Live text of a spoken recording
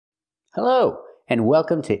Hello, and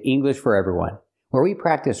welcome to English for Everyone, where we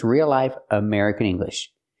practice real-life American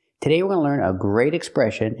English. Today we're going to learn a great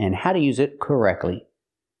expression and how to use it correctly.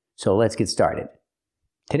 So let's get started.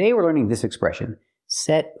 Today we're learning this expression,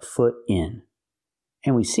 set foot in.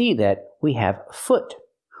 And we see that we have foot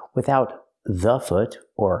without the foot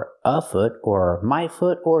or a foot or my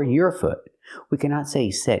foot or your foot. We cannot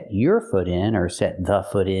say set your foot in or set the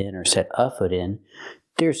foot in or set a foot in.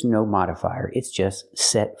 There's no modifier. It's just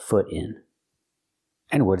set foot in.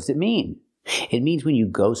 And what does it mean? It means when you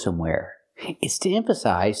go somewhere. It's to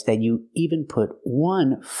emphasize that you even put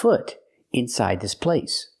one foot inside this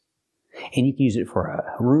place. And you can use it for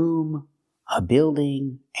a room, a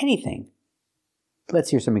building, anything. Let's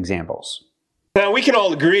hear some examples. Now, we can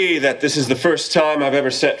all agree that this is the first time I've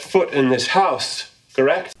ever set foot in this house,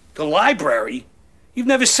 correct? The library? You've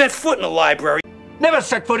never set foot in a library. Never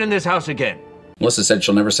set foot in this house again. Melissa said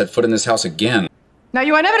she'll never set foot in this house again. Now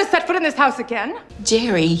you are never to set foot in this house again.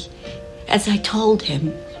 Jerry, as I told him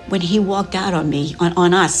when he walked out on me,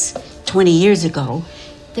 on us 20 years ago,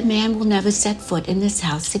 the man will never set foot in this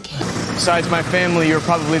house again. Besides my family, you're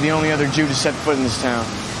probably the only other Jew to set foot in this town.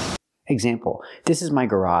 Example, this is my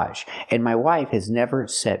garage, and my wife has never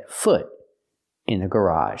set foot in the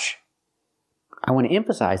garage. I want to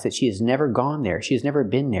emphasize that she has never gone there. She has never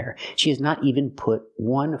been there. She has not even put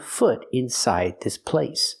one foot inside this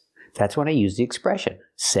place. That's when I use the expression,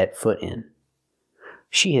 set foot in.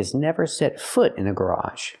 She has never set foot in the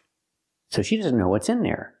garage. So she doesn't know what's in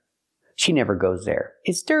there. She never goes there.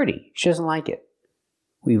 It's dirty. She doesn't like it.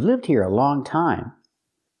 We've lived here a long time,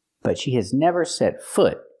 but she has never set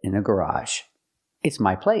foot in the garage. It's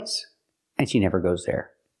my place, and she never goes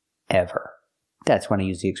there. Ever. That's when I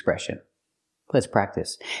use the expression. Let's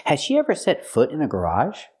practice. Has she ever set foot in a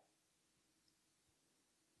garage?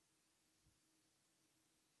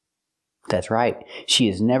 That's right. She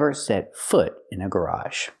has never set foot in a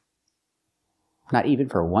garage. Not even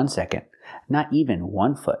for 1 second. Not even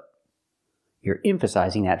 1 foot. You're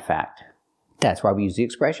emphasizing that fact. That's why we use the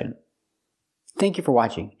expression. Thank you for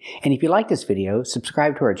watching. And if you like this video,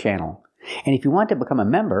 subscribe to our channel. And if you want to become a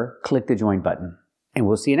member, click the join button. And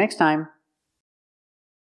we'll see you next time.